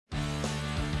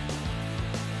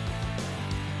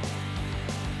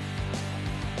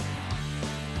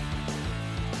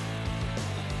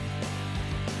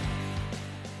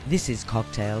This is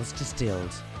Cocktails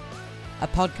Distilled, a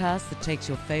podcast that takes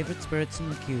your favourite spirits and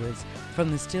liqueurs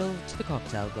from the still to the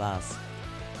cocktail glass.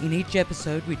 In each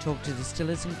episode, we talk to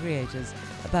distillers and creators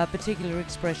about particular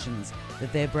expressions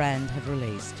that their brand have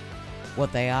released,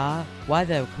 what they are, why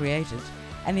they were created,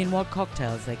 and in what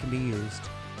cocktails they can be used.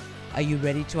 Are you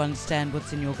ready to understand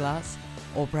what's in your glass,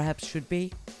 or perhaps should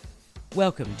be?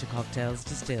 Welcome to Cocktails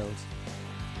Distilled.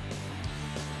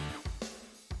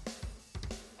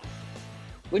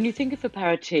 When you think of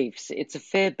aperitifs, it's a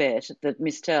fair bet that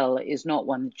Mistelle is not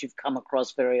one that you've come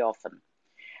across very often.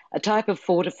 A type of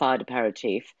fortified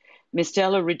aperitif,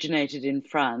 Mistelle originated in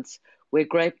France, where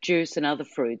grape juice and other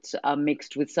fruits are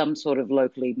mixed with some sort of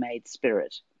locally made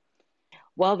spirit.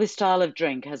 While this style of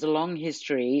drink has a long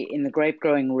history in the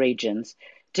grape-growing regions,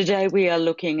 today we are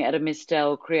looking at a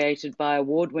Mistelle created by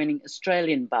award-winning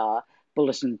Australian bar,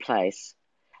 Bulletin Place.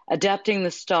 Adapting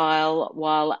the style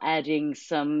while adding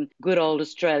some good old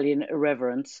Australian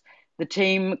irreverence, the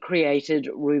team created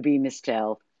Rhubi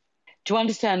Mistelle. To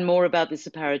understand more about this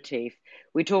aperitif,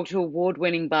 we talked to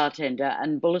award-winning bartender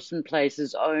and Bulletin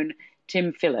Place's own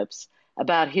Tim Phillips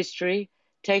about history,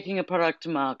 taking a product to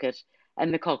market,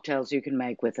 and the cocktails you can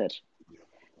make with it.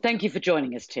 Thank you for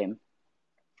joining us, Tim.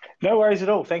 No worries at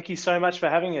all. Thank you so much for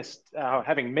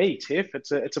having me, Tiff.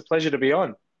 It's a pleasure to be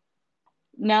on.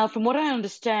 Now, from what I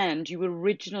understand, you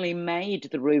originally made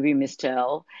the Rhubi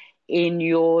Mistelle in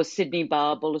your Sydney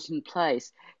bar, Bulletin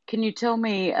Place. Can you tell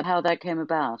me how that came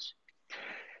about?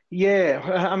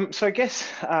 Yeah, so I guess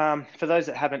for those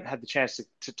that haven't had the chance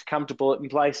to come to Bulletin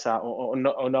Place or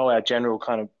know our general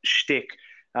kind of shtick,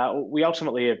 we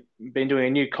ultimately have been doing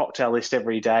a new cocktail list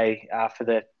every day for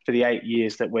the 8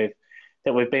 years that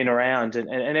we've been around,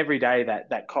 and every day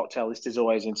that cocktail list is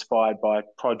always inspired by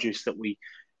produce that we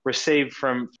receive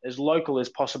from as local as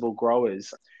possible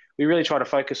growers. We really try to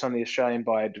focus on the Australian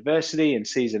biodiversity and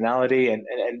seasonality, and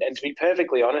to be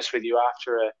perfectly honest with you,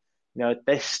 after at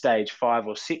this stage 5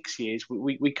 or 6 years,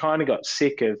 we kind of got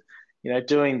sick of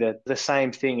doing the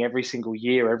same thing every single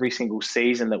year, every single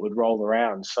season that would roll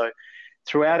around. So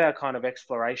throughout our kind of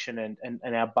exploration,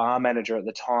 and our bar manager at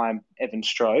the time, Evan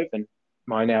Strove, and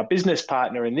my now business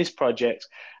partner in this project,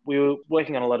 we were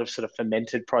working on a lot of sort of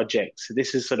fermented projects. So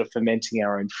this is sort of fermenting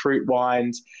our own fruit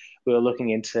wines. We were looking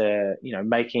into,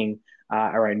 making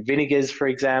our own vinegars, for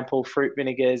example, fruit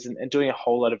vinegars, and doing a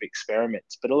whole lot of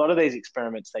experiments. But a lot of these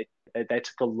experiments, they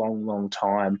took a long, long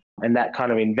time. And that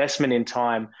kind of investment in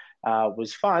time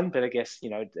was fun, but I guess,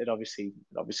 it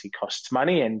obviously costs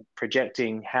money, and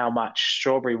projecting how much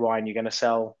strawberry wine you're going to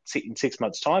sell in 6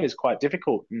 months' time is quite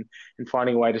difficult, and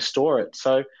finding a way to store it.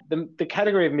 So the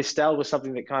category of Mistelle was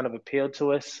something that kind of appealed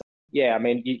to us. Yeah, I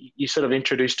mean, you sort of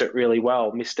introduced it really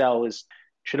well. Mistelle is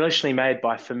traditionally made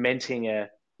by fermenting a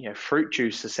fruit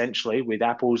juice, essentially, with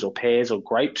apples or pears or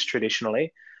grapes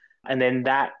traditionally, and then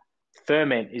that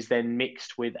ferment is then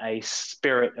mixed with a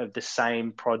spirit of the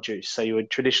same produce. So you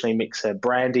would traditionally mix a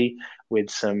brandy with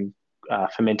some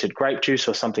fermented grape juice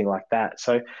or something like that.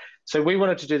 So we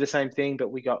wanted to do the same thing, but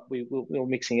we were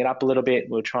mixing it up a little bit.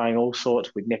 We were trying all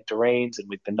sorts with nectarines and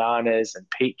with bananas and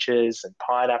peaches and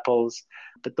pineapples.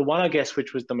 But the one, I guess,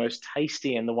 which was the most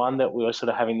tasty and the one that we were sort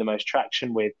of having the most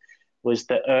traction with was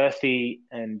the earthy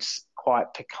and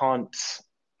quite piquant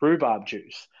rhubarb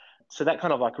juice. So that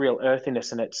kind of like real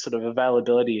earthiness and its sort of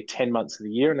availability 10 months of the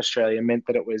year in Australia meant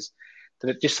that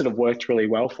it just sort of worked really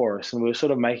well for us. And we were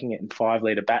sort of making it in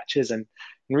 5-litre batches and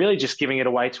really just giving it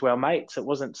away to our mates. It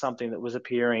wasn't something that was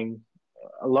appearing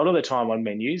a lot of the time on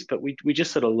menus, but we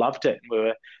just sort of loved it.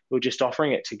 We were just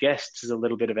offering it to guests as a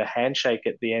little bit of a handshake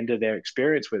at the end of their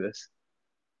experience with us.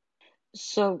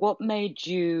 So what made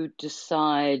you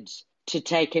decide to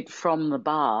take it from the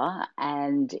bar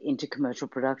and into commercial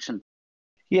production?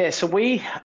 Yeah, so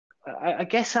I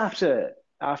guess after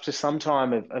some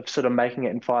time of sort of making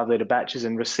it in 5-litre batches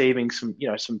and receiving some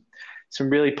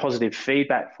really positive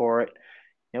feedback for it,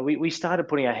 we started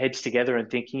putting our heads together and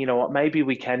thinking, what, maybe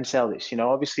we can sell this.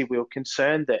 Obviously we were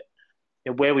concerned that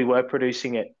where we were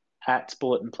producing it at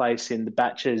Bulletin Place in the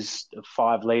batches of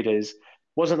 5 litres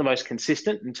wasn't the most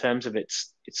consistent in terms of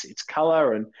its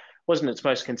colour, and wasn't its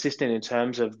most consistent in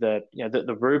terms of the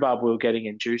rhubarb we were getting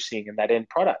in juicing and that end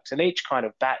product. And each kind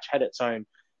of batch had its own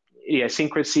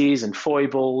idiosyncrasies and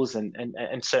foibles and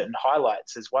certain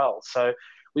highlights as well. So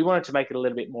we wanted to make it a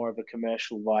little bit more of a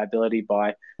commercial viability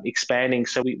by expanding.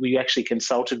 So we actually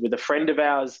consulted with a friend of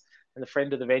ours and a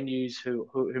friend of the venues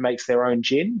who makes their own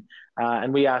gin.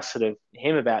 And we asked sort of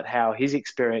him about how his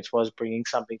experience was bringing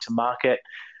something to market.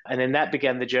 And then that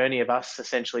began the journey of us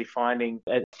essentially finding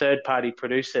a third-party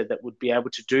producer that would be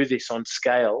able to do this on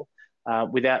scale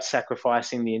without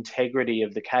sacrificing the integrity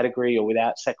of the category or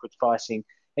without sacrificing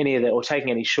any of that or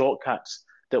taking any shortcuts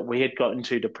that we had gotten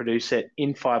to produce it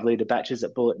in 5 litre batches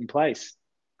at Bulletin Place.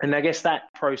 And I guess that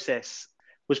process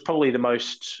was probably the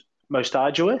most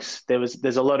arduous.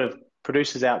 There's a lot of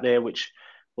producers out there which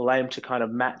will aim to kind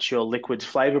of match your liquid's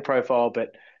flavor profile,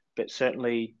 but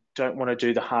certainly don't want to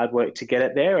do the hard work to get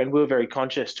it there. And we were very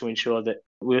conscious to ensure that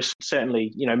we were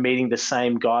certainly, meeting the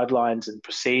same guidelines and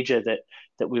procedure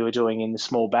that we were doing in the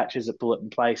small batches at Bulletin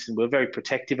Place. And we're very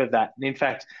protective of that. And in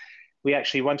fact,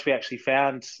 once we actually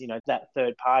found, that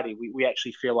third party, we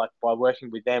actually feel like by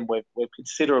working with them, we've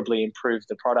considerably improved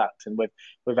the product, and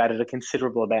we've added a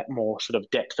considerable amount more sort of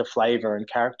depth of flavor and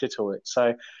character to it.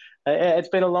 So it's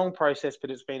been a long process,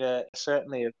 but it's been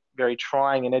certainly a very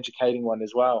trying and educating one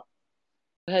as well.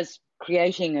 Has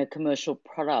creating a commercial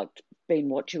product been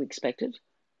what you expected?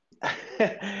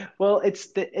 Well,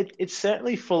 it's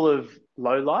certainly full of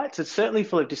lowlights. It's certainly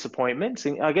full of disappointments.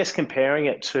 And I guess comparing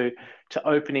it to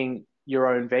opening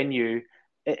your own venue,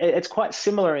 it's quite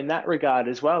similar in that regard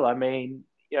as well. I mean,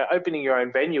 opening your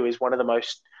own venue is one of the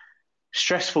most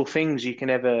stressful things you can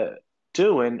ever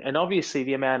do. And obviously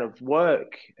the amount of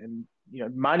work and,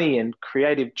 money and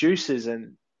creative juices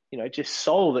and, just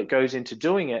soul that goes into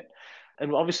doing it.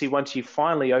 And obviously once you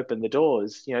finally open the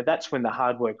doors, that's when the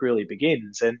hard work really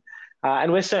begins.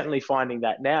 And we're certainly finding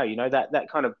that now, that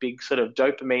kind of big sort of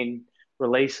dopamine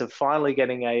release of finally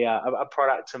getting a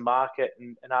product to market.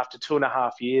 And after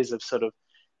 2.5 years of sort of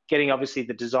getting obviously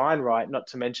the design right, not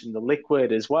to mention the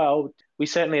liquid as well, we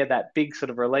certainly had that big sort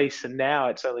of release. And now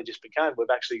it's only just begun. We've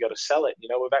actually got to sell it.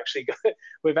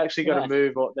 We've actually got to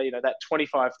move, that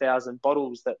 25,000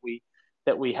 bottles that we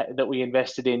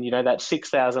invested in, that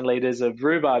 6,000 litres of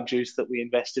rhubarb juice that we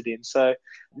invested in. So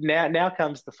now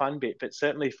comes the fun bit. But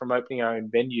certainly from opening our own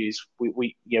venues,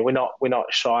 we're not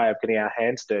shy of getting our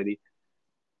hands dirty.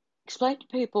 Explain to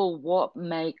people what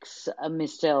makes a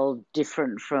Mistelle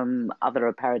different from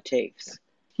other aperitifs.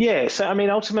 Yeah, so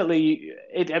ultimately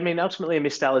a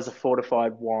Mistelle is a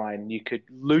fortified wine. You could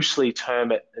loosely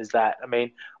term it as that.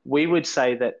 We would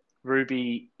say that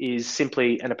Rhubi is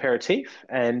simply an aperitif,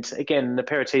 and again, an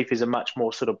aperitif is a much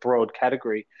more sort of broad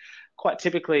category. Quite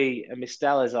typically, a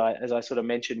Mistelle, as I sort of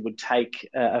mentioned, would take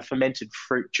a fermented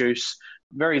fruit juice,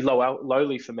 very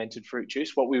lowly fermented fruit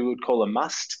juice, what we would call a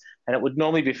must, and it would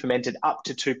normally be fermented up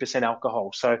to 2%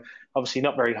 alcohol. So obviously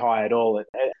not very high at all.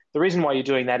 The reason why you're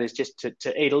doing that is just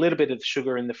to eat a little bit of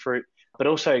sugar in the fruit, but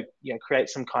also create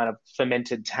some kind of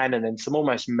fermented tannin and some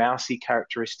almost mousy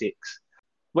characteristics.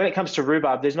 When it comes to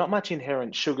rhubarb, there's not much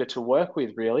inherent sugar to work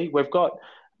with, really. We've got,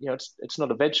 it's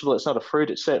not a vegetable, it's not a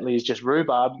fruit, it certainly is just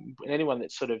rhubarb. Anyone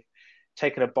that's sort of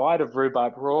taken a bite of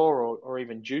rhubarb raw or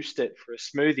even juiced it for a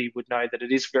smoothie would know that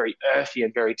it is very earthy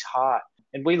and very tart.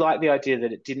 And we like the idea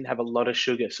that it didn't have a lot of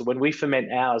sugar. So when we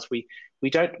ferment ours, we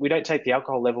don't take the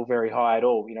alcohol level very high at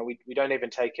all. We don't even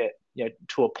take it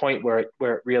to a point where it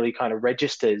really kind of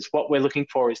registers. What we're looking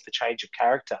for is the change of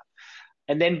character.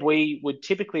 And then we would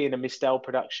typically in a Mistelle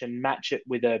production match it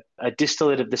with a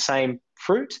distillate of the same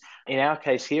fruit. In our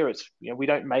case here, it's we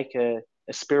don't make a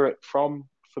spirit from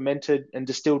fermented and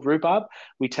distilled rhubarb.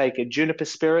 We take a juniper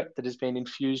spirit that has been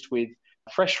infused with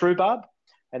fresh rhubarb,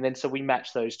 and then so we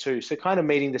match those two. So kind of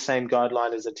meeting the same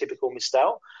guideline as a typical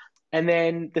Mistelle. And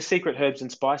then the secret herbs and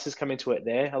spices come into it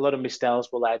there. A lot of Mistelles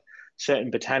will add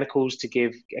certain botanicals to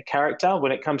give a character.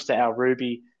 When it comes to our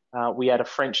Rhubi, we add a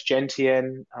French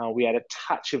gentian, we add a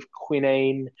touch of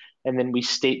quinine, and then we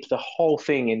steep the whole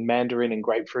thing in mandarin and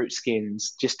grapefruit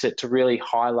skins just to really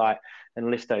highlight and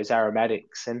lift those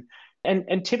aromatics.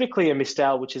 And typically a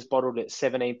Mistelle, which is bottled at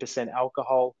 17%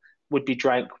 alcohol, would be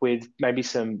drank with maybe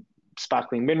some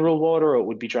sparkling mineral water, or it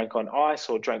would be drank on ice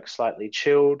or drank slightly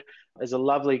chilled as a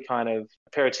lovely kind of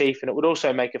aperitif. And it would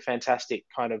also make a fantastic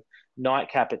kind of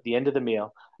nightcap at the end of the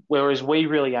meal. Whereas we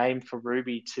really aim for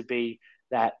Rhubi to be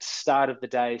that start of the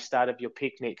day, start of your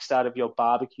picnic, start of your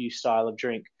barbecue style of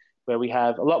drink, where we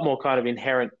have a lot more kind of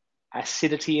inherent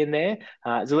acidity in there.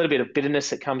 There's a little bit of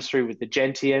bitterness that comes through with the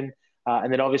gentian,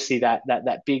 and then obviously that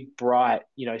big bright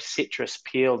citrus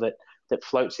peel that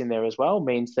floats in there as well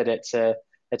means that it's a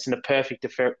perfect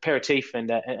aperitif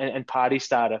and party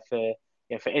starter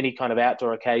for any kind of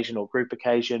outdoor occasion or group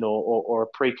occasion or a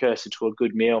precursor to a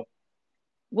good meal.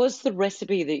 Was the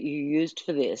recipe that you used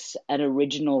for this an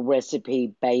original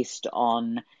recipe based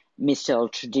on Mistelle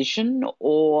tradition,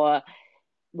 or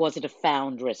was it a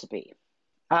found recipe?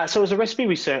 So it was a recipe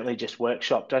we certainly just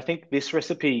workshopped. I think this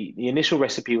recipe, the initial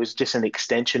recipe, was just an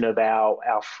extension of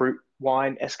our fruit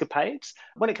wine escapades.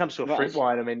 When it comes to a fruit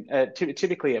wine,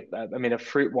 typically, a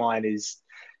fruit wine is,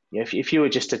 if you were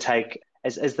just to take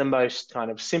as the most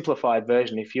kind of simplified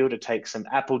version, if you were to take some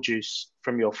apple juice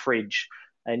from your fridge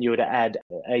and you were to add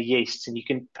a yeast, and you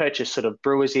can purchase sort of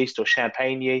brewer's yeast or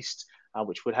champagne yeast,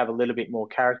 which would have a little bit more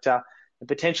character, and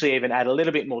potentially even add a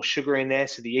little bit more sugar in there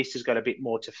so the yeast has got a bit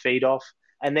more to feed off,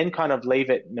 and then kind of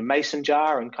leave it in a mason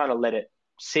jar and kind of let it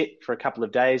sit for a couple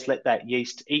of days, let that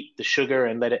yeast eat the sugar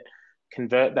and let it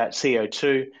convert that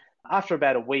CO2. After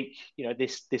about a week,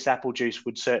 this apple juice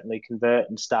would certainly convert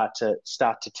and start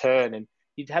to turn, and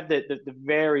you'd have the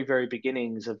very, very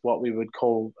beginnings of what we would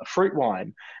call a fruit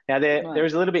wine. Now there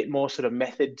is a little bit more sort of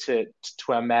method to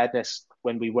our madness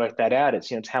when we work that out.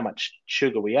 It's how much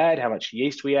sugar we add, how much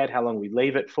yeast we add, how long we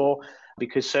leave it for,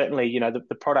 because certainly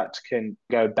the product can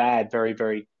go bad very,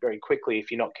 very, very quickly if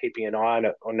you're not keeping an eye on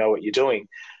it or know what you're doing.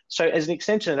 So as an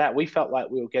extension of that, we felt like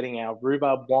we were getting our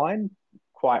rhubarb wine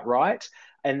quite right.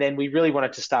 And then we really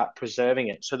wanted to start preserving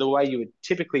it. So the way you would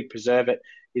typically preserve it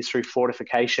is through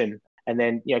fortification. And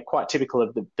then, quite typical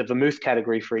of the vermouth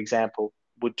category, for example,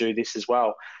 would do this as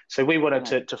well. So we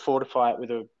wanted to fortify it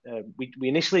with we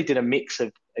initially did a mix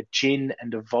of a gin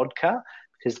and a vodka,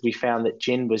 because we found that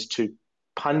gin was too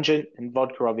pungent, and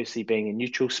vodka, obviously being a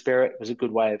neutral spirit, was a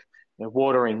good way of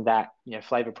watering that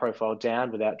flavor profile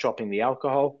down without dropping the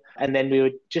alcohol. And then we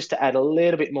would, just to add a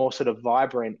little bit more sort of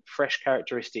vibrant, fresh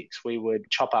characteristics, we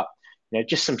would chop up,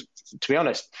 just some, to be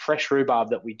honest, fresh rhubarb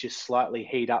that we just slightly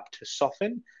heat up to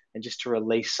soften and just to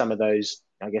release some of those,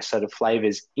 I guess, sort of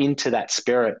flavors into that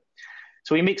spirit.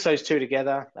 So we mix those two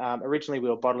together. Originally, we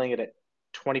were bottling it at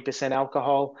 20%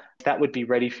 alcohol. That would be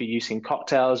ready for use in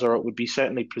cocktails, or it would be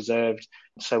certainly preserved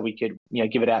so we could,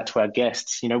 give it out to our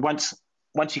guests.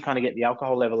 Once you kind of get the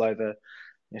alcohol level over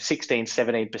 16,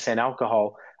 17%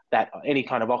 alcohol, that any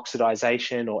kind of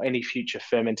oxidization or any future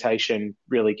fermentation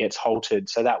really gets halted.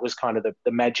 So that was kind of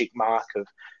the magic mark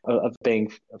of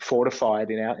being fortified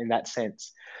in that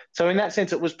sense. So in that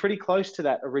sense, it was pretty close to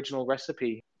that original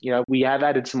recipe. We have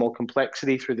added some more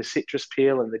complexity through the citrus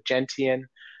peel and the gentian.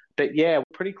 But yeah, we're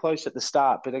pretty close at the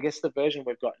start. But I guess the version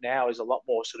we've got now is a lot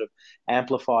more sort of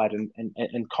amplified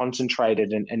and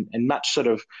concentrated and much sort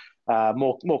of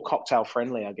more cocktail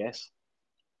friendly, I guess.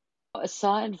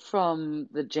 Aside from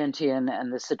the gentian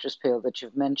and the citrus peel that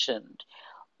you've mentioned,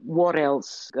 what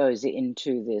else goes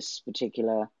into this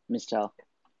particular Mistelle?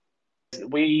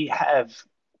 We have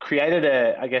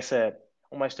created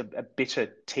almost a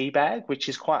bitter tea bag, which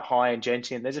is quite high in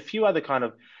gentian. There's a few other kind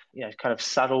of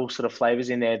subtle sort of flavors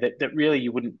in there that really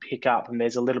you wouldn't pick up. And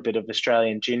there's a little bit of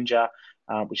Australian ginger,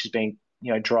 which is being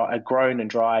grown and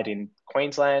dried in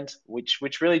Queensland,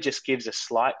 which really just gives a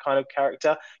slight kind of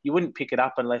character. You wouldn't pick it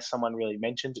up unless someone really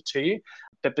mentioned it to you.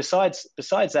 But besides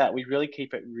that, we really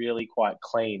keep it really quite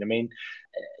clean. I mean,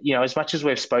 as much as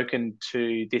we've spoken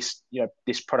to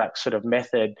this product sort of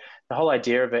method, the whole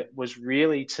idea of it was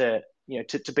really to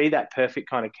be that perfect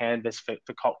kind of canvas for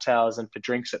cocktails and for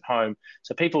drinks at home.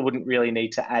 So people wouldn't really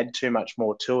need to add too much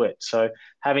more to it. So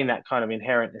having that kind of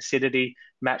inherent acidity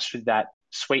matched with that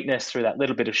sweetness through that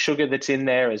little bit of sugar that's in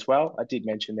there as well. I did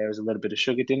mention there was a little bit of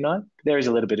sugar, didn't I? There is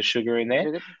a little bit of sugar in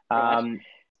there. Right.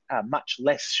 Much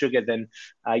less sugar than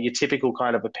your typical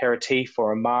kind of aperitif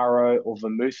or amaro or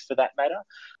vermouth for that matter.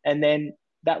 And then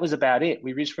that was about it.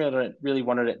 We just really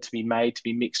wanted it to be made to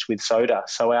be mixed with soda.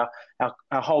 So our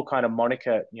whole kind of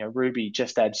moniker, Rhubi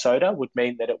Just Add Soda, would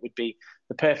mean that it would be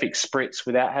the perfect spritz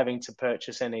without having to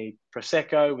purchase any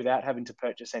Prosecco, without having to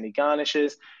purchase any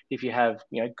garnishes. If you have,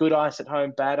 good ice at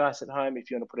home, bad ice at home, if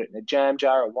you want to put it in a jam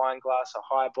jar, a wine glass, a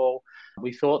highball,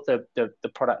 we thought the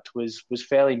product was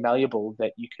fairly malleable,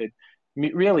 that you could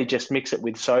really just mix it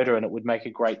with soda and it would make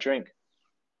a great drink.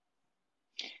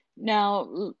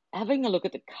 Now, having a look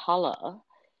at the color,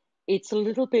 it's a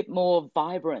little bit more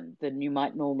vibrant than you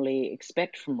might normally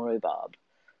expect from rhubarb.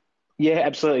 Yeah,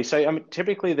 absolutely. So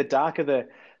typically the darker the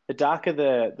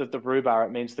rhubarb,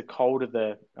 it means the colder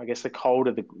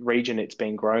the region it's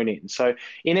been grown in. So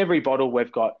in every bottle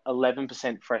we've got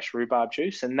 11% fresh rhubarb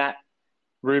juice, and that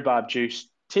rhubarb juice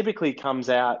typically comes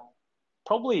out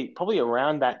probably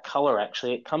around that color.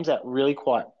 Actually, it comes out really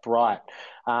quite bright.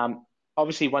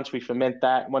 Obviously, once we ferment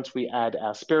that, once we add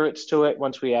our spirits to it,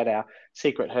 once we add our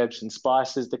secret herbs and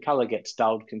spices, the color gets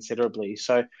dulled considerably.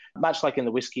 So much like in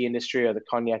the whiskey industry or the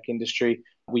cognac industry,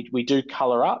 we do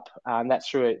color up, and that's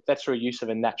through a use of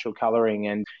a natural coloring.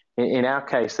 And in our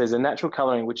case, there's a natural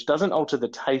coloring which doesn't alter the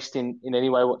taste in any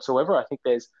way whatsoever. I think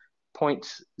there's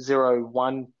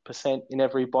 0.01% in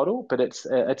every bottle, but it's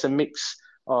a mix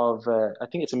of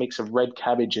red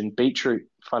cabbage and beetroot,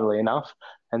 funnily enough,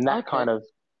 and that kind of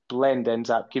blend ends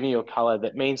up giving you a color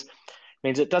that means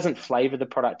means it doesn't flavor the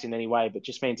product in any way, but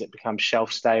just means it becomes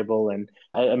shelf stable, and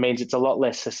it means it's a lot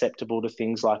less susceptible to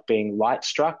things like being light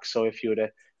struck. So if you were to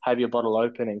have your bottle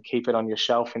open and keep it on your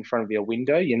shelf in front of your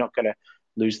window, you're not going to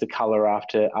lose the color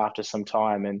after some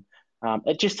time. And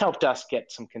it just helped us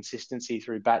get some consistency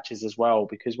through batches as well,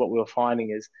 because what we were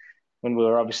finding is when we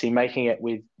were obviously making it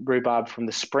with rhubarb from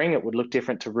the spring, it would look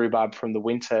different to rhubarb from the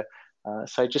winter.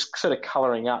 So just sort of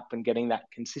colouring up and getting that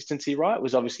consistency right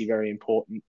was obviously very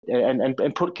important,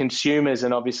 and put consumers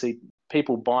and obviously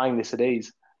people buying this at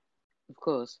ease. Of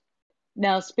course.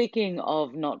 Now, speaking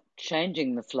of not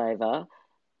changing the flavour,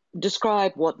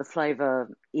 describe what the flavour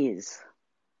is.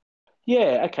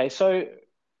 Yeah, okay. So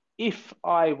if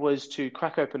I was to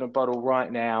crack open a bottle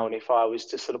right now, and if I was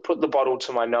to sort of put the bottle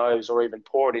to my nose or even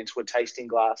pour it into a tasting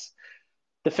glass,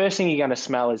 the first thing you're going to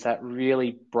smell is that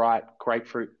really bright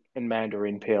grapefruit and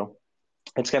mandarin peel.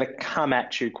 It's going to come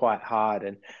at you quite hard,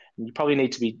 and you probably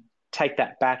need to take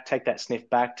that sniff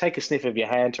back, take a sniff of your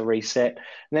hand to reset,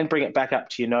 and then bring it back up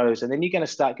to your nose, and then you're going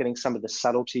to start getting some of the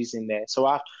subtleties in there. So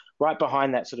right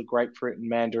behind that sort of grapefruit and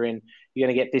mandarin, you're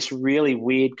going to get this really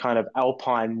weird kind of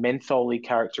alpine mentholy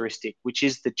characteristic, which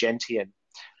is the gentian.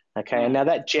 Okay, and now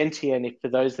that gentian, if for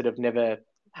those that have never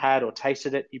had or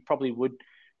tasted it, you probably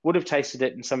would have tasted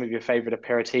it in some of your favorite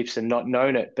aperitifs and not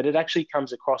known it, but it actually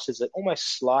comes across as an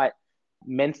almost slight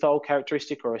menthol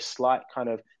characteristic or a slight kind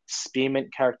of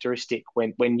spearmint characteristic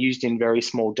when used in very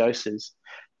small doses.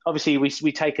 Obviously,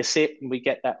 we take a sip and we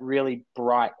get that really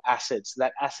bright acid. So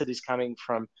that acid is coming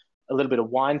from a little bit of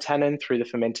wine tannin through the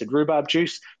fermented rhubarb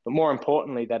juice, but more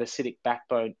importantly, that acidic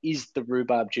backbone is the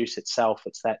rhubarb juice itself.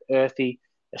 It's that earthy,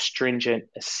 astringent,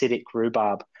 acidic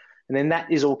rhubarb. And then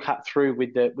that is all cut through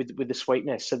with the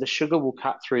sweetness. So the sugar will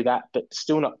cut through that, but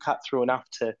still not cut through enough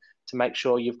to make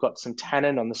sure you've got some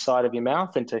tannin on the side of your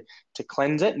mouth and to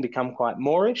cleanse it and become quite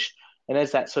moorish. And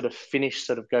as that sort of finish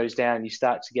sort of goes down, you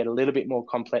start to get a little bit more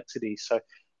complexity. So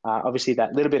obviously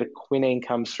that little bit of quinine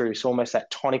comes through. So almost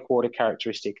that tonic water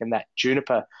characteristic, and that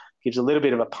juniper gives a little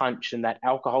bit of a punch, and that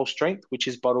alcohol strength, which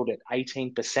is bottled at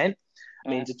 18%.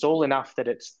 Means it's all enough that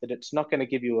it's not going to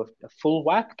give you a full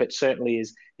whack, but certainly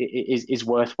is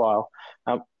worthwhile.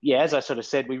 As I sort of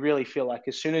said, we really feel like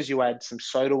as soon as you add some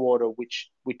soda water, which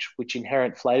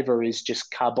inherent flavour is just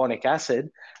carbonic acid,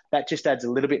 that just adds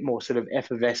a little bit more sort of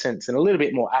effervescence and a little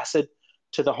bit more acid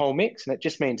to the whole mix, and it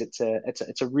just means it's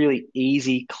a really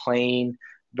easy, clean,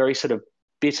 very sort of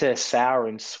bitter, sour,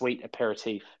 and sweet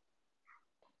aperitif.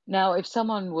 Now, if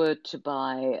someone were to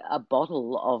buy a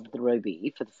bottle of the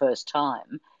Rhubi for the first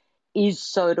time, is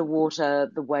soda water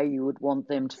the way you would want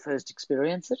them to first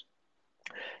experience it?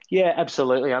 Yeah,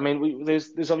 absolutely. I mean,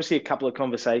 there's obviously a couple of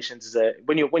conversations that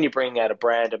when you're bringing out a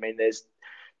brand. I mean,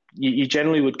 you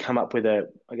generally would come up with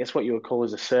I guess what you would call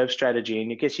as a serve strategy,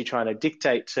 and I guess you're trying to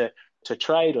dictate to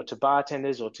trade or to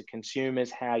bartenders or to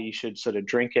consumers how you should sort of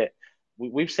drink it.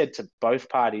 We've said to both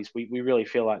parties, we really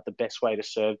feel like the best way to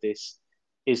serve this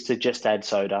is to just add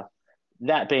soda.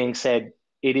 That being said,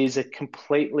 it is a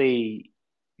completely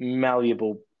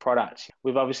malleable product.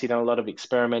 We've obviously done a lot of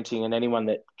experimenting, and anyone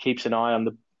that keeps an eye on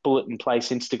the Bulletin Place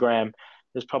Instagram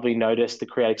has probably noticed the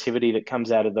creativity that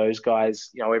comes out of those guys,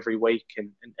 every week,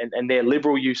 and their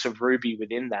liberal use of Rhubi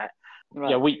within that.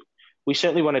 Right. We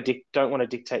certainly don't want to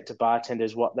dictate to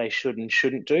bartenders what they should and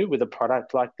shouldn't do with a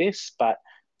product like this. But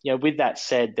with that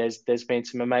said, there's been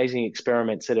some amazing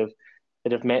experiments that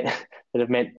have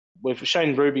meant we've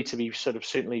shown Rhubi to be sort of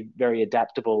certainly very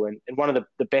adaptable. And one of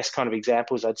the best kind of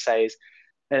examples I'd say is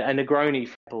a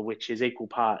Negroni, which is equal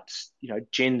parts,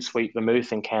 gin, sweet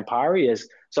vermouth, and Campari.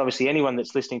 So obviously anyone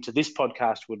that's listening to this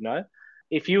podcast would know.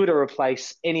 If you were to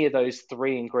replace any of those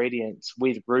three ingredients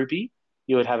with Rhubi,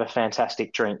 you would have a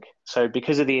fantastic drink. So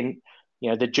because of the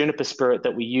juniper spirit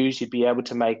that we use, you'd be able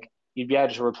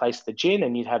to replace the gin,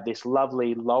 and you'd have this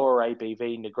lovely lower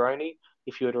ABV Negroni.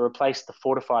 If you were to replace the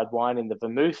fortified wine in the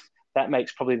vermouth, that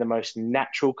makes probably the most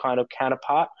natural kind of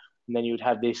counterpart. And then you would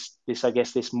have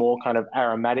this more kind of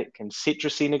aromatic and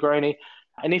citrusy Negroni.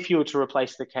 And if you were to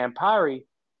replace the Campari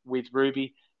with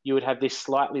Rhubi, you would have this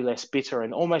slightly less bitter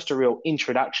and almost a real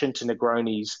introduction to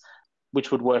Negronis,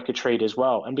 which would work a treat as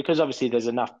well. And because obviously there's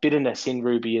enough bitterness in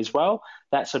Rhubi as well,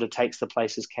 that sort of takes the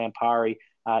place as Campari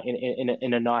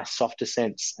in a nice softer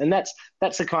sense. And that's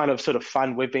the kind of sort of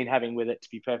fun we've been having with it, to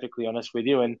be perfectly honest with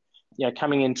you. And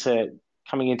coming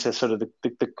into sort of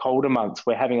the colder months,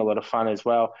 we're having a lot of fun as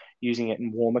well using it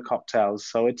in warmer cocktails.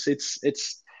 So it's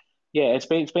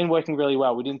been working really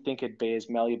well. We didn't think it'd be as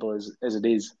malleable as it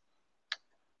is.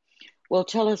 Well,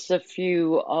 tell us a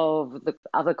few of the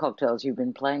other cocktails you've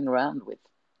been playing around with.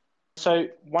 So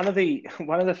one of the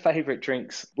favorite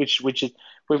drinks, which is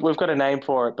we've got a name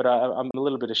for it, but I'm a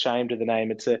little bit ashamed of the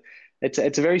name. It's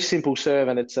a very simple serve,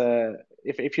 and it's a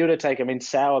if you were to take, I mean,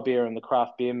 sour beer and the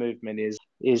craft beer movement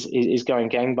is going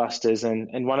gangbusters,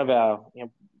 and one of our,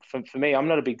 for me, I'm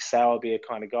not a big sour beer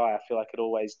kind of guy. I feel like it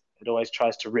always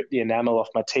tries to rip the enamel off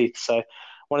my teeth. So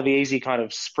one of the easy kind of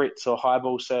spritz or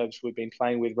highball serves we've been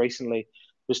playing with recently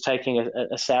was taking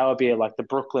a sour beer like the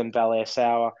Brooklyn Bel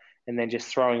Sour, and then just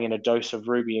throwing in a dose of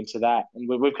Rhubi into that. And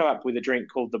we've come up with a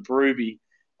drink called the Rhubi,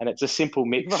 and it's a simple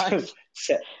mix Right.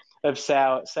 of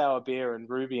sour beer and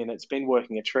Rhubi, and it's been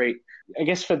working a treat. I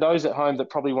guess for those at home that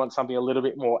probably want something a little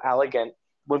bit more elegant,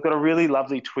 we've got a really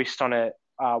lovely twist on it,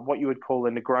 what you would call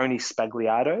a Negroni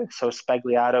Spagliato. So a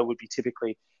Spagliato would be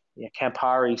typically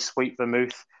Campari, sweet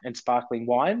vermouth, and sparkling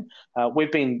wine.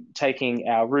 We've been taking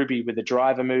our Rhubi with a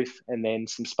dry vermouth and then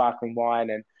some sparkling wine,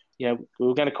 and we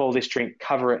were going to call this drink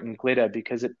 "Cover It in Glitter"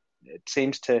 because it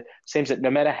seems that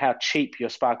no matter how cheap your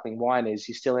sparkling wine is,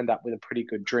 you still end up with a pretty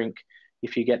good drink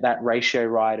if you get that ratio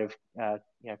right of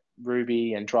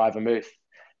Rhubi and dry vermouth.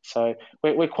 So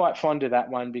we're quite fond of that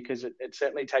one because it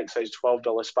certainly takes those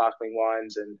 $12 sparkling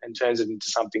wines and turns it into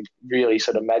something really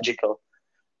sort of magical.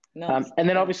 Nice. And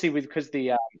then Yeah. obviously because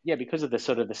of the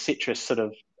sort of the citrus sort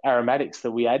of aromatics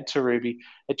that we add to Rhubi,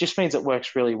 it just means it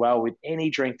works really well with any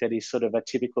drink that is sort of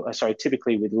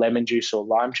typically with lemon juice or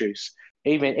lime juice.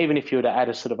 Even if you were to add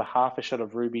a sort of a half a shot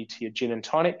of Rhubi to your gin and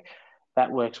tonic,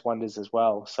 that works wonders as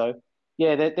well. So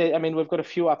yeah, I mean, we've got a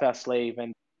few up our sleeve,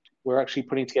 and we're actually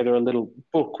putting together a little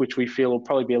book, which we feel will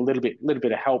probably be a little bit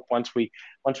of help once we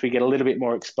get a little bit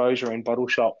more exposure in bottle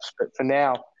shops. But for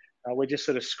now, we're just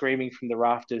sort of screaming from the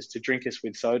rafters to drink us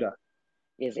with soda.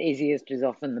 Yes, easiest is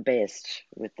often the best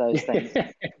with those things.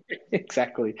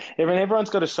 Exactly.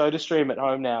 Everyone's got a soda stream at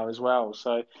home now as well.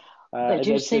 So They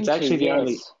do it's seem to, actually the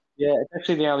only yes. yeah, it's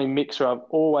actually the only mixer I've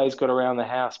always got around the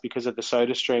house because of the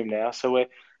soda stream now. So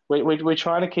we're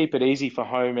trying to keep it easy for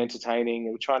home entertaining,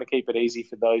 and we're trying to keep it easy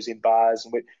for those in bars,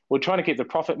 and we're trying to keep the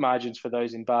profit margins for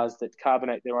those in bars that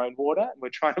carbonate their own water. And we're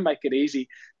trying to make it easy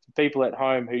for people at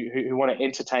home who want to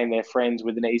entertain their friends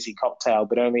with an easy cocktail,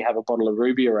 but only have a bottle of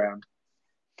Rhubi around.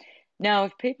 Now,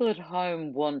 if people at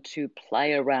home want to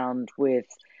play around with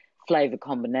flavor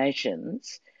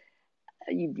combinations,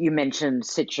 you mentioned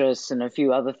citrus and a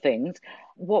few other things.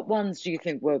 What ones do you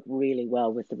think work really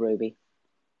well with the Rhubi?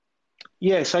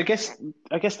 Yeah, so I guess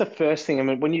the first thing, I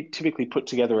mean, when you typically put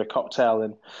together a cocktail,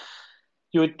 and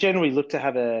you would generally look to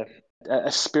have a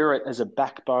spirit as a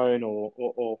backbone,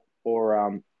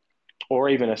 or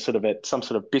even a sort of some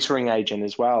sort of bittering agent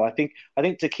as well. I think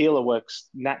tequila works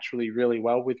naturally really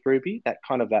well with Rhubi. That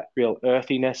real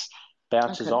earthiness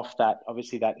bounces Okay. off that,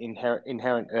 obviously, that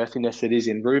inherent earthiness that is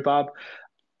in rhubarb.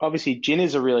 Obviously, gin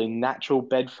is a really natural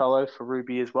bedfellow for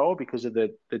Rhubi as well because of the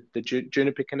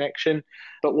juniper connection.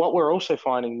 But what we're also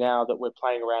finding now that we're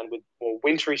playing around with more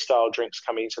wintry style drinks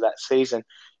coming into that season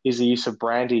is the use of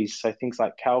brandies. So things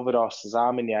like Calvados,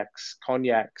 Armagnacs,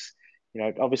 cognacs.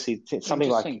 Obviously something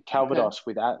like Interesting. Okay. Calvados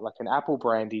with like an apple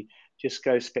brandy just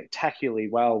goes spectacularly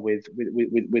well with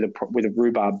a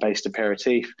rhubarb based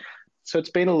aperitif. So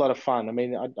it's been a lot of fun. I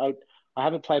mean, I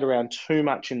haven't played around too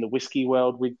much in the whiskey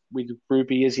world with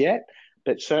Rhubi as yet,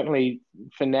 but certainly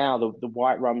for now, the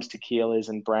white rums, tequilas,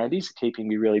 and brandies are keeping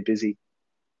me really busy.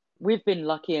 We've been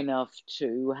lucky enough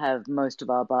to have most of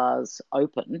our bars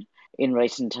open in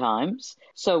recent times.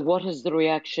 So, what has the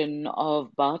reaction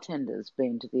of bartenders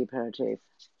been to the aperitif?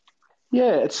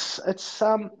 Yeah, it's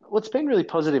been really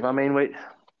positive. I mean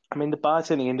the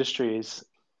bartending industry is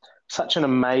such an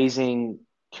amazing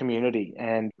community,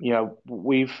 and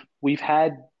we've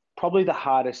had probably the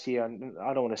hardest year. And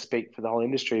I don't want to speak for the whole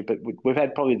industry, but we've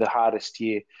had probably the hardest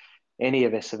year any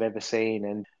of us have ever seen.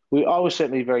 And I was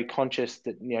certainly very conscious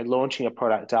that launching a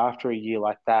product after a year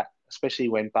like that, especially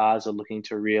when bars are looking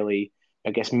to really,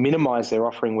 I guess, minimize their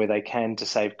offering where they can to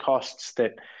save costs,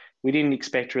 that we didn't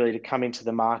expect really to come into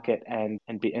the market and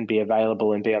be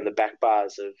available and be on the back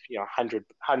bars of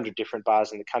 100 different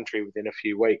bars in the country within a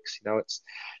few weeks.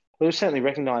 We've certainly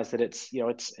recognised that it's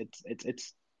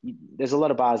there's a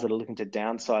lot of bars that are looking to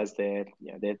downsize their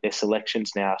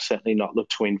selections now. Certainly not look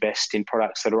to invest in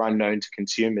products that are unknown to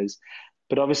consumers,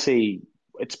 but obviously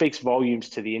it speaks volumes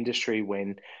to the industry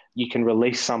when you can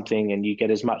release something and you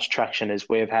get as much traction as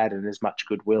we've had and as much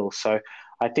goodwill. So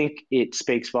I think it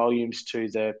speaks volumes to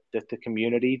the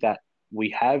community that we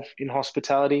have in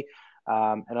hospitality,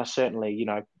 and I certainly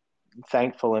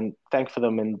thank for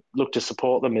them and look to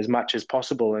support them as much as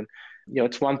possible. And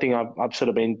it's one thing I've sort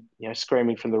of been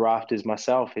screaming from the rafters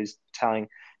myself, is telling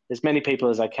as many people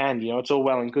as I can. It's all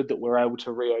well and good that we're able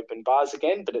to reopen bars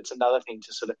again, but it's another thing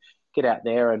to sort of get out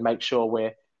there and make sure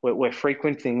we're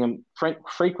frequenting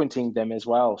them as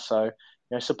well. So,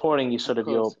 supporting Of your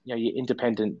course. your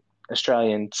independent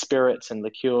Australian spirits and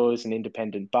liqueurs and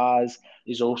independent bars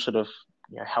is all sort of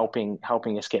helping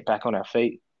us get back on our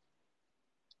feet.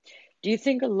 Do you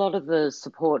think a lot of the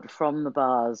support from the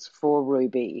bars for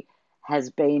Rhubi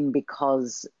has been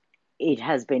because it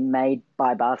has been made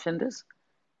by bartenders,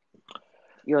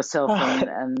 yourself Uh,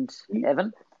 and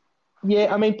Evan?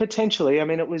 yeah, I mean potentially. I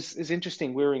mean it's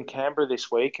interesting. We were in Canberra this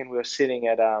week and we were sitting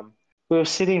at a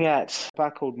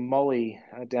bar called Molly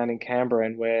down in Canberra,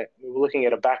 and we were looking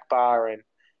at a back bar, and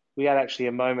we had actually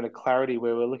a moment of clarity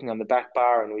where we were looking on the back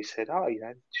bar and we said, oh,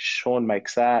 Sean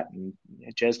makes that, and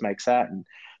Jez makes that, and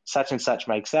such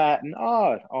makes that, and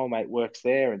old mate works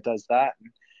there and does that,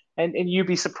 and you'd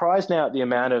be surprised now at the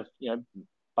amount of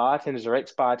bartenders or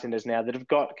ex-bartenders now that have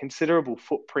got considerable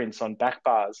footprints on back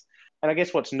bars. And I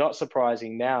guess what's not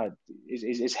surprising now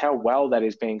is how well that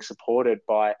is being supported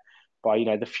by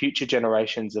the future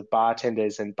generations of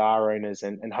bartenders and bar owners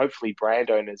and hopefully brand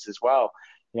owners as well.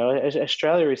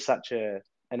 Australia is such an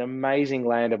amazing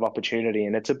land of opportunity,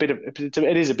 and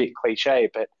it is a bit cliche,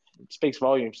 but it speaks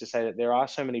volumes to say that there are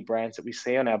so many brands that we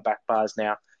see on our back bars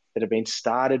now that have been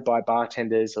started by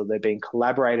bartenders, or they're being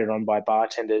collaborated on by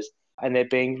bartenders, and they're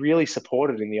being really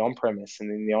supported in the on-premise and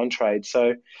in the on-trade.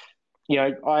 So,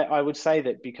 I would say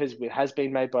that because it has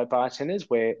been made by bartenders,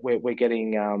 we're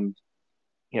getting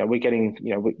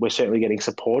we're certainly getting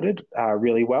supported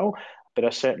really well. But I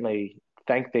certainly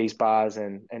thank these bars,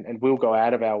 and we'll go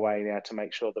out of our way now to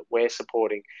make sure that we're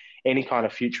supporting any kind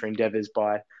of future endeavours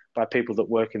by people that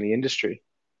work in the industry.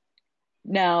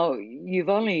 Now, you've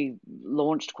only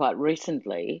launched quite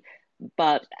recently,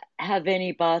 but have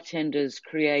any bartenders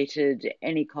created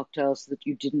any cocktails that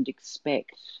you didn't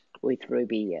expect with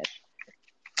Rhubi yet?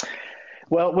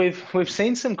 Well, we've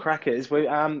seen some crackers. We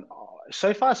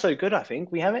so far so good. I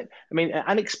think we haven't. I mean,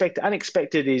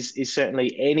 unexpected is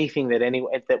certainly anything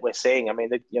that we're seeing. I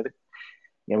mean,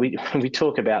 we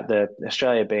talk about the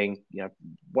Australia being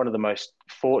one of the most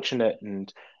fortunate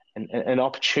and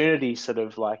opportunity sort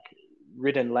of like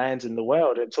ridden lands in the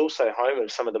world. It's also home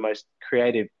of some of the most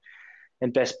creative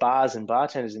and best bars and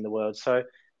bartenders in the world. So,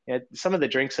 some of the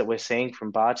drinks that we're seeing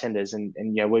from bartenders, and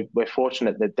we're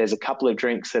fortunate that there's a couple of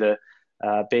drinks that are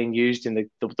being used in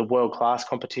the world class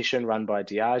competition run by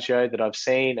Diageo that I've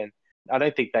seen, and I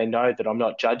don't think they know that I'm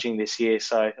not judging this year.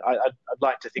 So I'd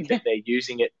like to think that they're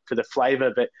using it for the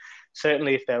flavour, but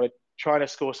certainly if they were trying to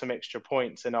score some extra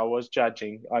points and I was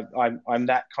judging, I'm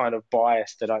that kind of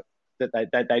biased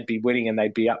that they'd be winning and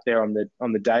they'd be up there on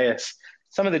the dais.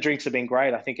 Some of the drinks have been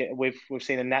great. I think we've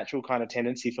seen a natural kind of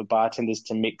tendency for bartenders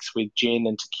to mix with gin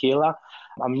and tequila.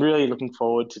 I'm really looking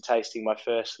forward to tasting my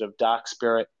first sort of dark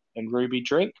spirit and Rhubi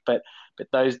drink, but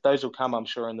those will come, I'm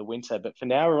sure, in the winter. But for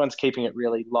now, everyone's keeping it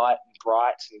really light and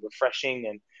bright and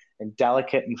refreshing and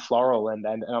delicate and floral, and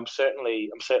I'm certainly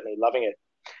loving it.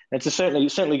 And you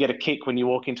certainly get a kick when you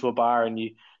walk into a bar and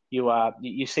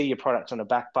you see your product on a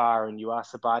back bar and you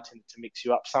ask the bartender to mix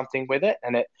you up something with it,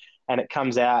 and it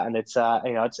comes out and it's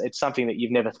something that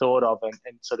you've never thought of,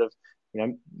 and sort of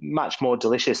much more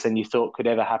delicious than you thought could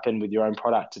ever happen with your own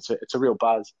product. It's a real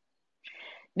buzz.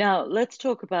 Now, let's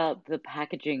talk about the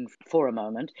packaging for a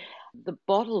moment. The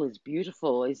bottle is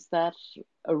beautiful. Is that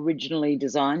originally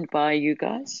designed by you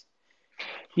guys?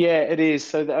 Yeah, it is.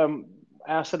 So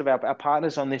our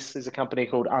partners on this is a company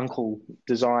called Uncle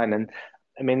Design, and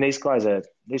I mean these guys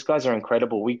are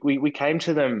incredible. We came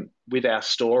to them with our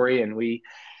story, and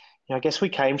I guess we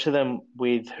came to them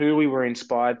with who we were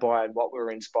inspired by and what we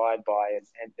were inspired by,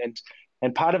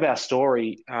 and part of our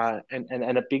story,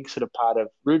 and a big sort of part of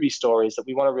Rhubi's story is that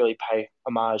we want to really pay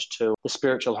homage to the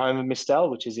spiritual home of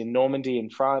Mistelle, which is in Normandy in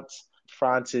France.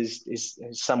 France is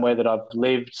somewhere that I've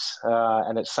lived,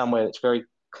 and it's somewhere that's very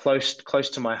close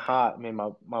to my heart. I mean,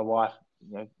 my wife,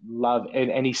 love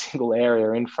in any single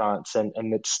area in France, and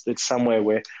it's somewhere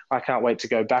where I can't wait to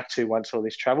go back to once all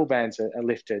these travel bans are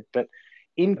lifted. But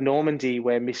in Normandy,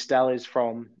 where Mistelle is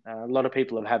from, a lot of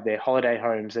people have had their holiday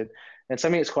homes, and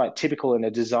something that's quite typical in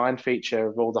a design feature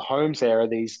of all the homes there are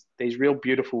these real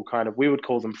beautiful kind of, we would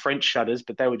call them French shutters,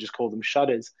 but they would just call them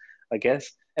shutters, I guess.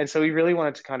 And so we really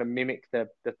wanted to kind of mimic the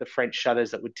French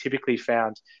shutters that were typically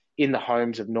found in the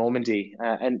homes of Normandy.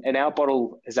 And our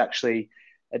bottle is actually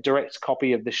a direct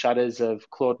copy of the shutters of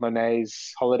Claude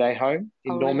Monet's holiday home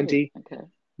in Oh, really? Normandy. Okay.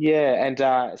 Yeah,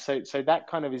 and so that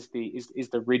kind of is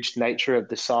the ridged nature of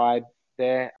the side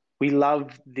there. We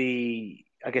love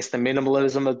I guess the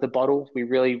minimalism of the bottle. We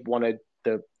really wanted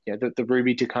the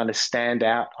Rhubi to kind of stand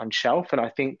out on shelf, and I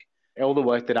think all the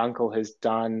work that Uncle has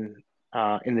done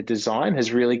in the design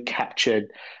has really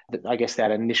captured, I guess,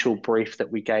 that initial brief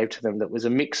that we gave to them. That was a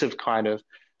mix of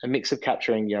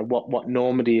capturing, what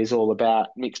Normandy is all about,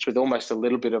 mixed with almost a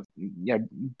little bit of,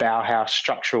 Bauhaus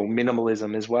structural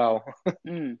minimalism as well.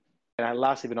 Mm. And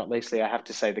lastly but not leastly, I have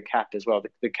to say the cap as well.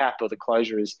 The cap or the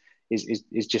closure is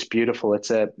just beautiful. It's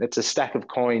a stack of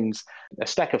coins, a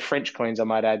stack of French coins, I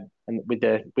might add, and with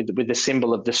the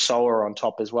symbol of the sower on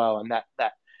top as well. And that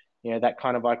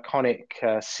kind of iconic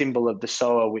symbol of the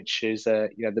sower, which is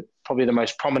probably the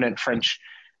most prominent French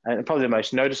and probably the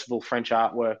most noticeable French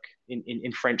artwork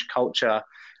in French culture.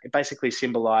 It basically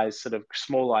symbolized sort of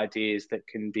small ideas that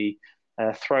can be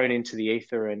thrown into the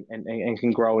ether and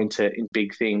can grow into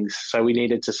big things. So we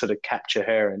needed to sort of capture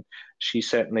her, and she's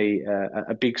certainly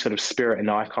a big sort of spirit and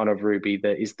icon of Rhubi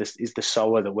that is the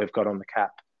sower that we've got on the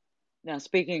cap. Now,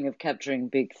 speaking of capturing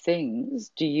big things,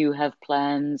 do you have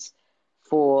plans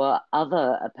for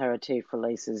other aperitif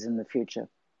releases in the future?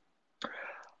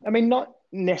 I mean, not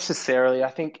necessarily. I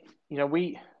think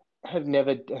we have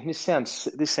never. And this sounds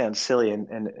silly,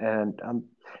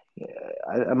 and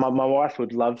my wife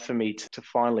would love for me to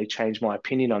finally change my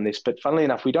opinion on this. But funnily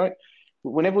enough, we don't.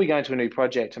 Whenever we go into a new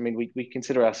project, I mean, we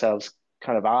consider ourselves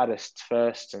kind of artists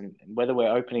first, and whether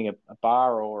we're opening a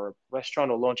bar or a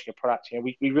restaurant or launching a product,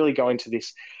 we really go into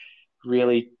this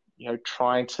really,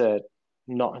 trying to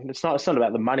not. It's not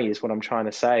about the money, is what I'm trying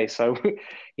to say. So,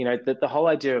 the whole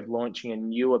idea of launching a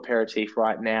new aperitif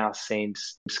right now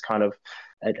seems kind of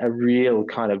a real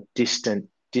kind of distant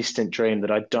dream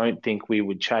that I don't think we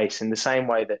would chase, in the same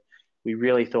way that we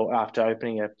really thought after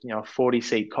opening a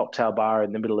 40-seat cocktail bar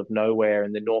in the middle of nowhere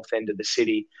in the north end of the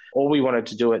city, all we wanted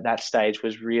to do at that stage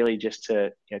was really just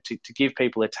to give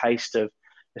people a taste of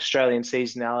Australian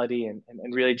seasonality and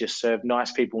really just serve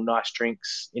nice people nice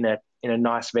drinks in a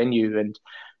nice venue. And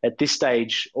at this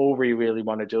stage, all we really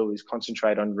want to do is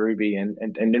concentrate on Rhubi and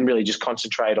then really just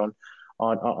concentrate on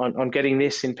getting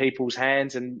this in people's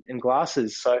hands and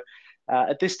glasses. So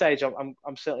at this stage,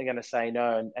 I'm certainly going to say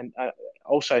no, and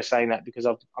also saying that because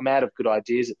I'm out of good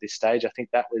ideas at this stage. I think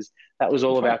that was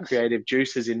all of our creative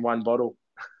juices in one bottle.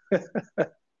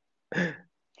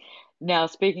 Now,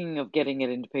 speaking of getting it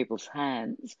into people's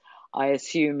hands, I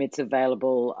assume it's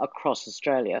available across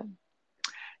Australia.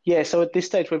 Yeah, so at this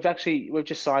stage, we've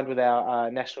just signed with our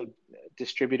national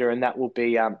distributor, and that'll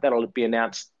be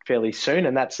announced fairly soon.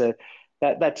 And that's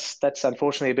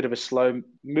unfortunately a bit of a slow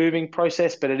moving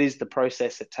process, but it is the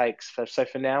process it takes. So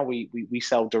for now, we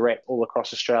sell direct all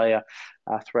across Australia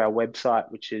through our website,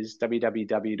 which is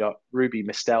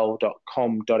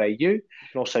www.rhubimistelle.com.au. You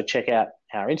can also check out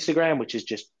our Instagram, which is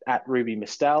just @Rhubi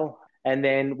Mistelle. And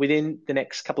then within the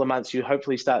next couple of months, you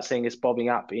hopefully start seeing us bobbing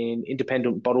up in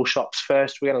independent bottle shops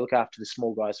first. We're going to look after the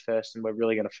small guys first, and we're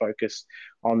really going to focus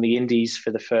on the indies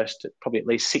for the first probably at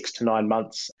least 6 to 9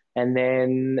 months. And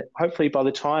then hopefully by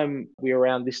the time we're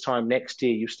around this time next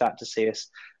year, you'll start to see us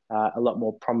a lot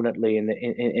more prominently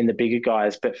in the bigger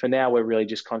guys. But for now, we're really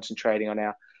just concentrating on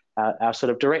our sort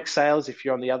of direct sales. If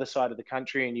you're on the other side of the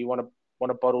country and you want a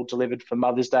bottle delivered for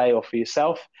Mother's Day or for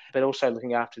yourself, but also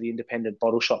looking after the independent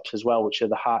bottle shops as well, which are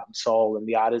the heart and soul and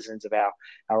the artisans of our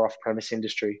off-premise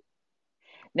industry.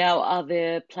 Now, are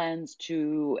there plans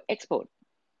to export?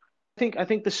 I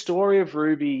think the story of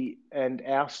Rhubi and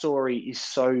our story is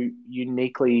so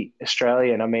uniquely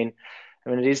Australian. I mean,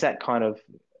 it is that kind of,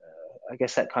 I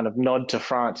guess, that kind of nod to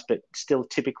France, but still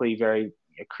typically very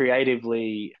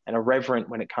creatively and irreverent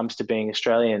when it comes to being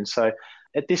Australian. So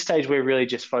at this stage, we're really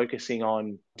just focusing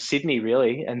on Sydney,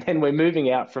 really, and then we're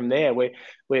moving out from there. We're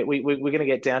going to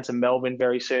get down to Melbourne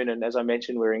very soon, and as I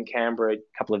mentioned, we're in Canberra a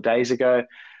couple of days ago,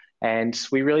 and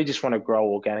we really just want to grow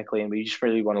organically, and we just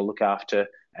really want to look after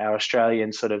our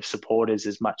Australian sort of supporters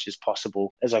as much as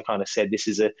possible. As I kind of said, this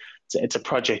is it's a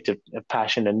project of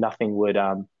passion, and nothing would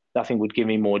give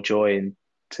me more joy and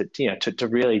to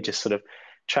really just sort of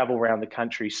travel around the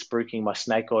country spruiking my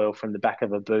snake oil from the back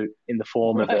of a boot in the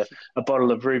form of a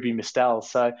bottle of Rhubi Mistelle.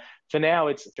 So for now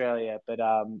it's Australia, but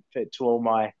to all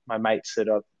my mates that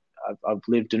I've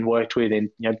lived and worked with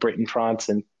in Britain, France,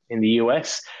 and in the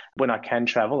US, when I can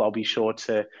travel, I'll be sure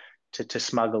to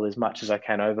smuggle as much as I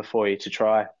can over for you to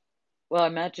try. Well, I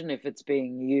imagine if it's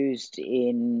being used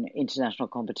in international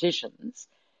competitions,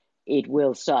 it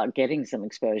will start getting some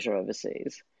exposure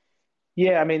overseas.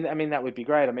 Yeah, I mean that would be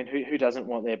great. I mean, who doesn't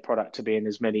want their product to be in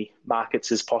as many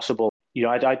markets as possible?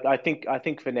 I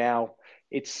think for now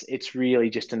it's really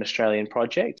just an Australian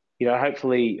project.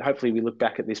 Hopefully we look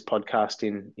back at this podcast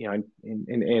in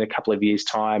a couple of years'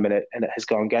 time and it has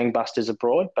gone gangbusters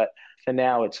abroad. But for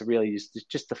now, it's really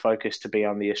just the focus to be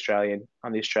on the Australian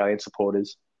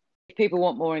supporters. If people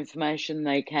want more information,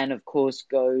 they can, of course,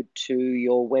 go to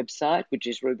your website, which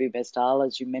is Rhubi Mistelle,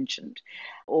 as you mentioned,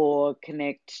 or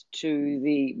connect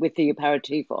with the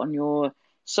aperitif on your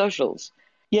socials.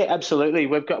 Yeah, absolutely.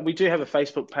 We do have a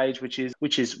Facebook page which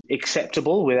is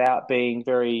acceptable without being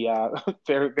very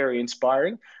very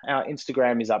inspiring. Our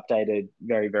Instagram is updated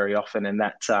very very often, and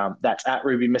that's at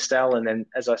Rhubi Mistelle. And then,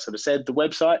 as I sort of said, the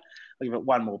website. I'll give it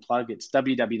one more plug. It's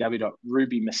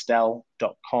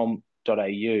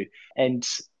www.rhubimistelle.com.au. And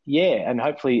yeah, and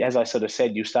hopefully, as I sort of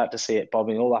said, you'll start to see it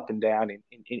bobbing all up and down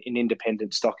in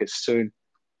independent stockists soon.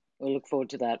 We'll look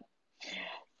forward to that.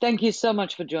 Thank you so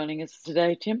much for joining us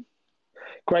today, Tim.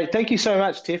 Great. Thank you so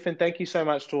much, Tiff, and thank you so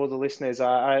much to all the listeners.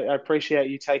 I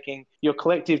appreciate you taking your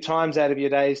collective times out of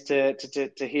your days to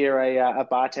hear a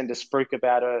bartender spruik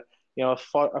about a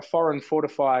foreign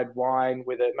fortified wine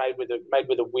made with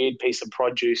a weird piece of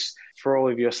produce for all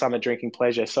of your summer drinking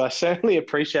pleasure. So I certainly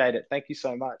appreciate it. Thank you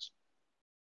so much.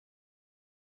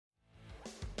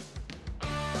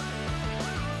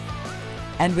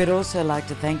 And we'd also like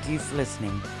to thank you for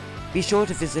listening. Be sure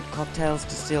to visit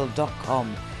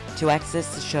cocktailsdistilled.com to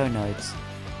access the show notes.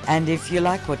 And if you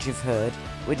like what you've heard,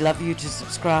 we'd love you to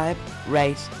subscribe,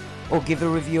 rate, or give a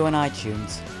review on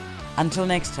iTunes. Until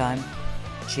next time,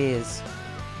 cheers.